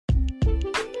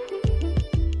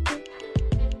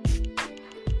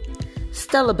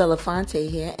Stella Belafonte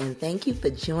here, and thank you for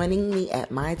joining me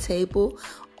at my table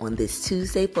on this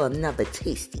Tuesday for another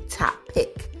tasty top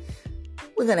pick.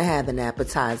 We're going to have an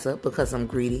appetizer because I'm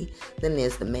greedy. Then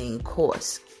there's the main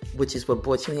course, which is what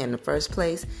brought you here in the first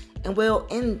place. And we'll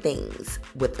end things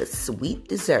with a sweet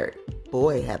dessert.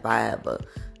 Boy, have I ever.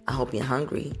 I hope you're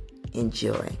hungry.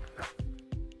 Enjoy.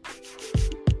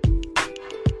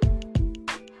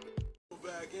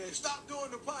 Stop doing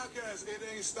the podcast. It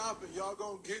ain't stopping. Y'all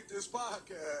gonna get this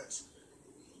podcast.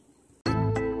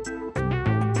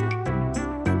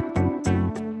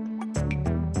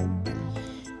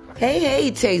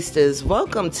 Hey, tasters.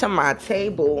 Welcome to my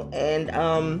table. And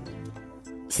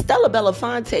Stella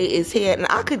Belafonte is here, and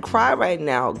I could cry right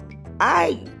now.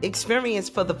 I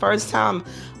experienced for the first time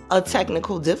a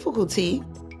technical difficulty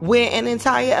where an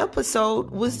entire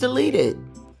episode was deleted.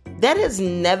 That has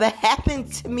never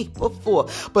happened to me before.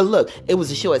 But look, it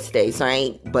was a short stay, so I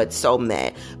ain't but so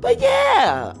mad. But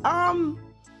yeah,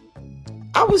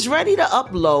 I was ready to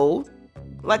upload.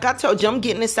 Like I told you, I'm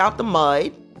getting this out the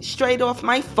mud, straight off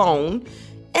my phone.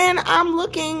 And I'm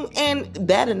looking, and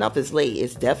bad enough it's late.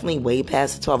 It's definitely way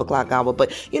past the 12 o'clock hour.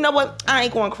 But you know what? I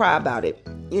ain't going to cry about it.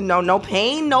 You know, no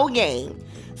pain, no gain.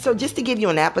 So just to give you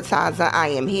an appetizer, I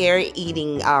am here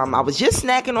eating, I was just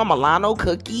snacking on Milano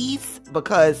cookies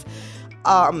because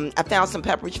I found some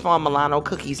Pepperidge Farm Milano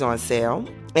cookies on sale.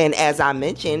 And as I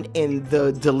mentioned in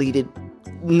the deleted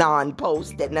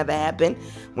non-post that never happened,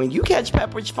 when you catch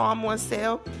Pepperidge Farm on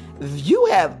sale, you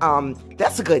have,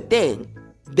 that's a good thing.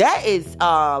 That is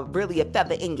really a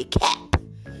feather in your cap.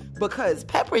 Because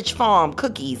Pepperidge Farm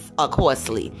cookies are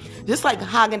costly. Just like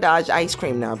Haagen-Dazs ice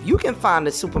cream now. If you can find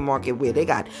a supermarket where they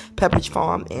got Pepperidge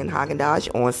Farm and Haagen-Dazs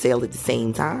on sale at the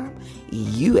same time,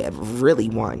 you have really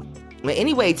won. But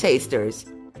anyway, tasters,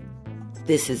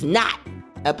 this is not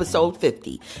episode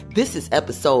 50. This is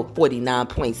episode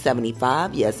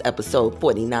 49.75. Yes, episode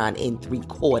 49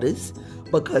 3/4.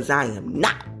 Because I am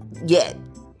not yet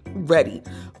ready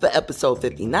for episode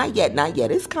 50. Not yet.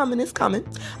 It's coming.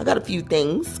 I got a few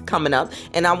things coming up,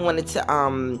 and I wanted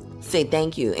to say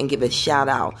thank you and give a shout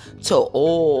out to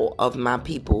all of my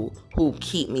people who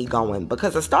keep me going,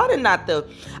 because I thought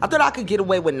I could get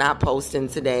away with not posting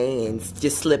today and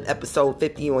just slip episode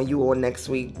 50 on you all next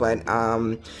week, but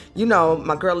you know,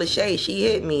 my girl Lachey, she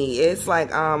hit me. It's like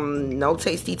no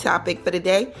tasty topic for the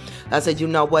day. I said, you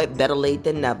know what, better late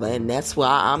than never, and that's why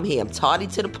I'm here. I'm tardy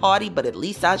to the party, but at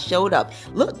least I showed up.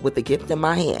 Look, with a gift in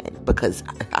my hand, because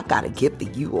I got a gift for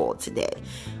you all today.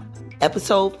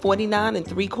 Episode 49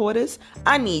 3/4,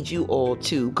 I need you all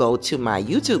to go to my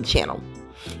YouTube channel.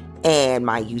 And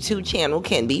my YouTube channel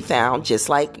can be found just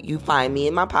like you find me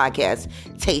in my podcast,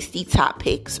 Tasty Top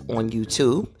Picks on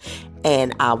YouTube.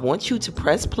 And I want you to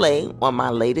press play on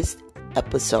my latest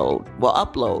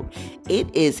upload.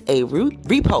 It is a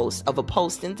repost of a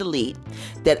post and delete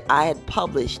that I had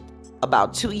published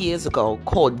about 2 years ago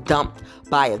called Dumped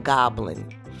by a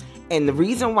Goblin. And the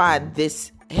reason why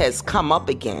this has come up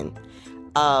again,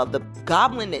 the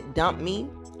goblin that dumped me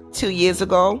 2 years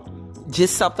ago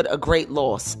just suffered a great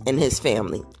loss in his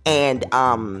family. And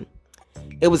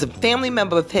it was a family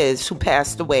member of his who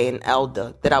passed away, an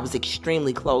elder that I was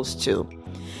extremely close to.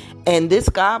 And this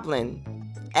goblin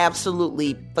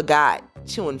absolutely forgot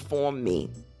to inform me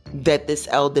that this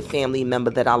elder family member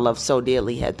that I love so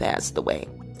dearly had passed away.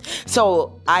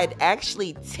 So I'd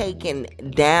actually taken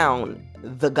down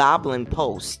the goblin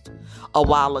post a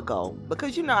while ago,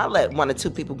 because, you know, I let one or two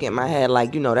people get in my head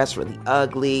like, you know, that's really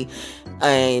ugly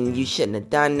and you shouldn't have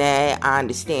done that. I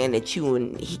understand that you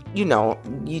and he, you know,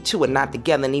 you two are not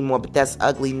together anymore, but that's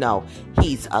ugly. No,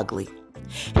 he's ugly.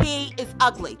 He is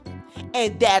ugly.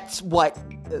 And that's what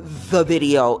the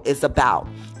video is about.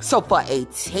 So for a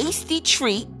tasty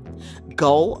treat,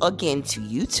 go again to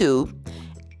YouTube,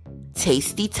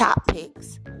 Tasty Top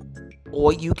Picks,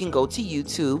 or you can go to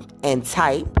YouTube and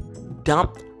type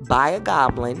Dumped by a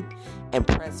Goblin and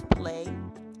press play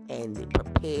and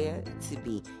prepare to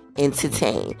be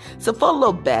entertained. So for a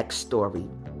little backstory,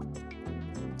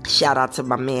 shout out to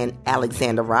my man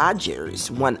Alexander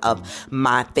Rogers, one of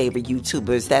my favorite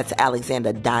YouTubers. That's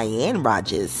Alexander Diane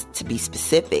Rogers, to be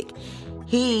specific.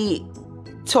 He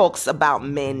talks about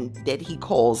men that he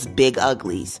calls big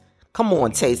uglies. Come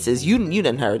on, tasters, you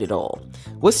done heard it all.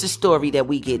 What's the story that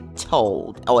we get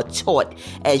told or taught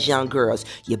as young girls?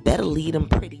 You better leave them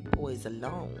pretty boys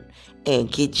alone and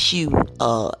get you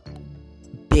a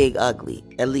big ugly.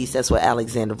 At least that's what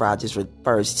Alexander Rogers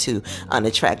refers to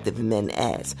unattractive men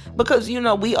as. Because, you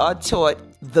know, we are taught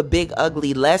the big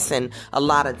ugly lesson a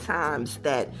lot of times,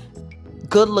 that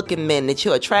good-looking men that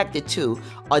you're attracted to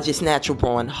are just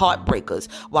natural-born heartbreakers,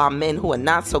 while men who are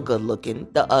not so good-looking,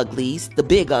 the uglies, the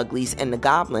big uglies, and the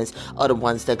goblins are the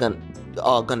ones that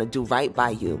are gonna do right by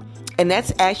you. And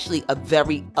that's actually a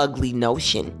very ugly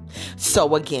notion.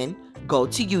 So again, go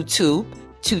to YouTube,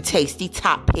 2 Tasty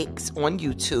Top Picks on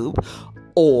YouTube,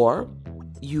 or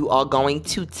you are going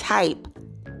to type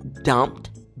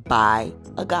Dumped by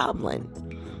a Goblin.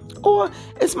 Or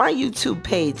it's my YouTube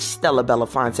page, Stella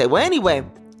Belafonte. Well, anyway,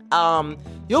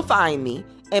 you'll find me.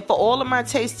 And for all of my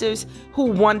tasters who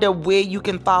wonder where you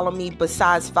can follow me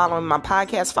besides following my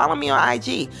podcast, follow me on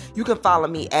IG. You can follow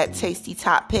me at Tasty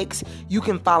Top Picks. You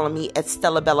can follow me at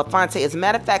Stella Belafonte. As a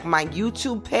matter of fact, my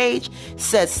YouTube page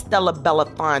says Stella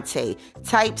Belafonte.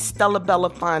 Type Stella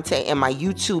Belafonte and my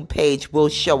YouTube page will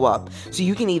show up. So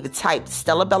you can either type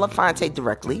Stella Belafonte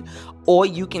directly, or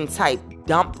you can type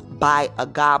Dumped by a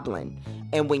Goblin.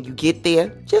 And when you get there,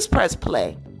 just press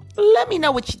play. Let me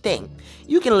know what you think.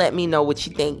 You can let me know what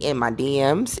you think in my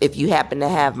DMs. If you happen to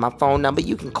have my phone number,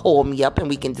 you can call me up and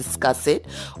we can discuss it.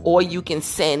 Or you can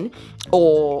send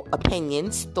all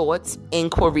opinions, thoughts,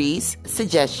 inquiries,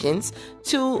 suggestions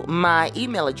to my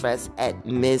email address at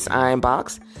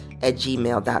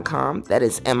mizironbox@gmail.com. That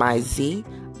is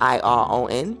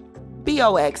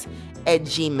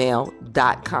MIZIRONBOX@gmail.com.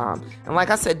 And like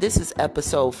I said, this is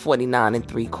episode 49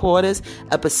 3/4.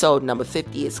 Episode number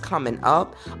 50 is coming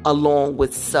up, along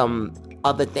with some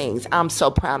other things. I'm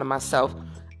so proud of myself.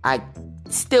 I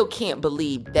still can't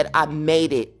believe that I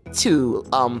made it to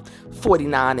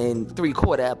 49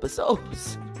 3/4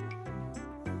 episodes.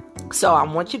 So I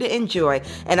want you to enjoy.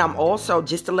 And I'm also,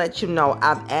 just to let you know,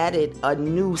 I've added a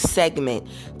new segment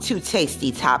to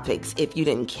Tasty Topics. If you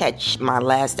didn't catch my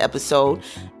last episode,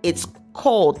 it's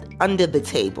called Under the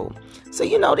Table. So,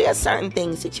 there are certain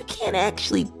things that you can't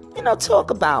actually,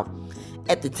 talk about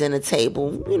at the dinner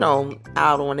table,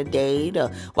 out on a date,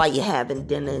 or while you're having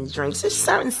dinner and drinks. There's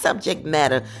certain subject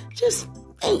matter just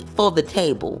ain't for the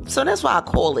table. So that's why I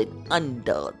call it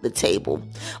Under the Table.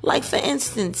 Like, for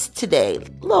instance, today,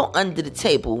 a little under the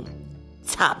table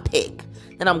top pick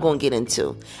that I'm going to get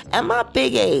into. At my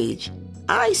big age,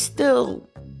 I still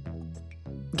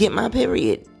get my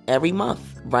period every month,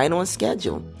 right on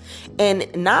schedule. And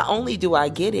not only do I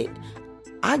get it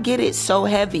so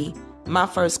heavy my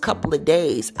first couple of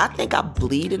days, I think I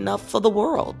bleed enough for the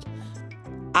world.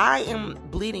 I am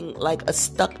bleeding like a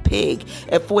stuck pig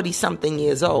at 40-something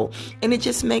years old. And it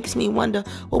just makes me wonder,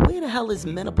 well, where the hell is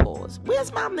menopause?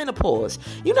 Where's my menopause?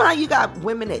 You know how you got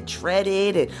women that dread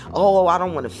it and, I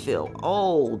don't want to feel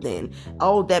old. And,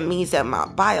 that means that my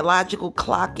biological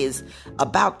clock is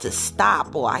about to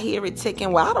stop, or I hear it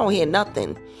ticking. Well, I don't hear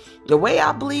nothing. The way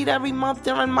I bleed every month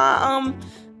during my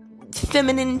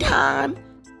feminine time,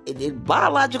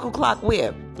 biological clock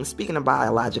where? And speaking of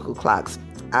biological clocks,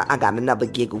 I got another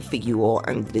giggle for you all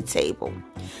under the table.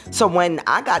 So when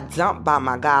I got dumped by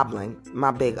my goblin,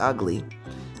 my big ugly,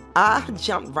 I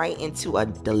jumped right into a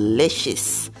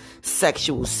delicious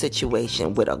sexual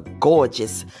situation with a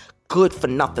gorgeous,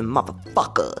 good-for-nothing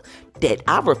motherfucker that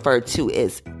I refer to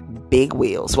as Big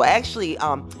Wheels. Well, actually,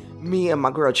 me and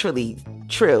my girl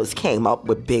Trills came up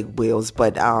with Big Wheels,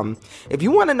 but if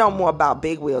you want to know more about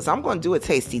Big Wheels, I'm going to do a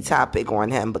tasty topic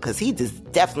on him because he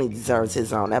definitely deserves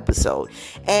his own episode.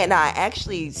 And I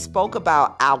actually spoke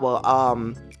about our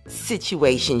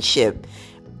situationship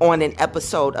on an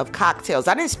episode of Cocktails.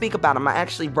 I didn't speak about him. I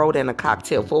actually wrote in a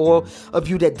cocktail. For all of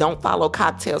you that don't follow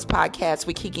Cocktails podcast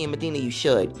with Kiki and Medina, you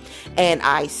should. And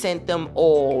I sent them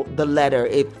all the letter.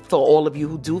 For all of you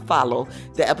who do follow,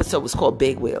 the episode was called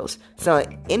Big Wheels. So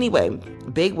anyway,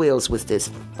 Big Wheels was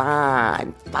this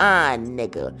fine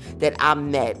nigga that I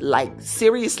met, like,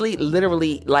 seriously,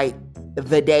 literally, like,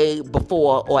 the day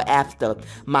before or after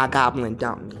my goblin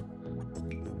dumped me.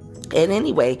 And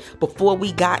anyway, before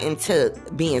we got into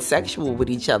being sexual with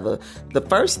each other, the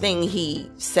first thing he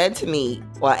said to me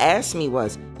or asked me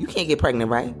was, you can't get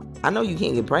pregnant, right? I know you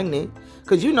can't get pregnant.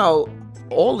 Because,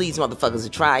 all these motherfuckers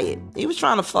would try it. He was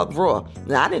trying to fuck raw.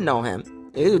 Now, I didn't know him.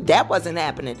 That wasn't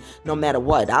happening no matter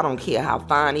what. I don't care how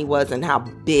fine he was and how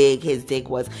big his dick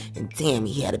was. And damn,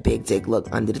 he had a big dick. Look,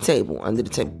 under the table,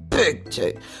 big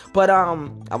dick. But I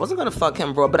wasn't going to fuck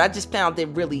him raw, but I just found it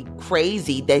really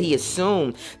crazy that he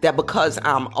assumed that because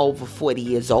I'm over 40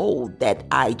 years old that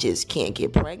I just can't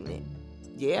get pregnant.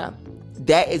 Yeah,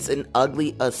 that is an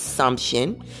ugly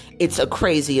assumption. It's a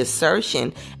crazy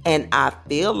assertion. And I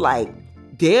feel like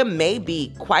there may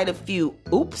be quite a few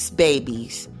oops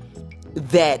babies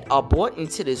that are brought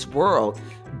into this world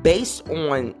based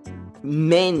on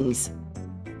men's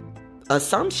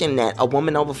assumption that a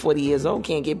woman over 40 years old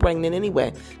can't get pregnant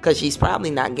anyway, because she's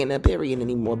probably not getting a period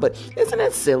anymore. But isn't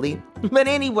that silly? But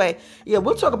anyway, yeah,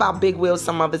 we'll talk about Big Will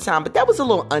some other time, but that was a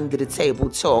little under the table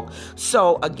talk.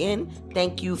 So again,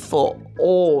 thank you for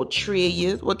all 3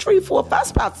 years, well, 3, 4,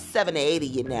 5, about 7 to 8 of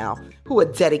you now who are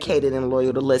dedicated and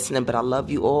loyal to listening. But I love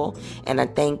you all, and I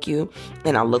thank you,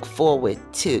 and I look forward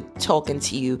to talking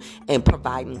to you and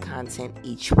providing content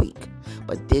each week.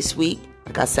 But this week,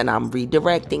 like I said, I'm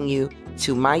redirecting you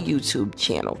to my YouTube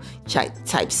channel.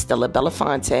 Type Stella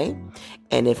Belafonte,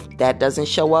 and if that doesn't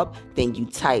show up, then you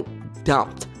type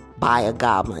Dumped by a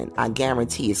Goblin. I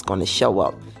guarantee it's going to show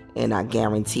up, and I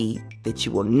guarantee that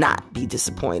you will not be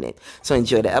disappointed. So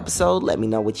enjoy the episode. Let me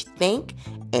know what you think,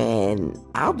 and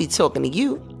I'll be talking to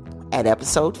you at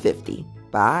episode 50.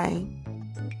 Bye.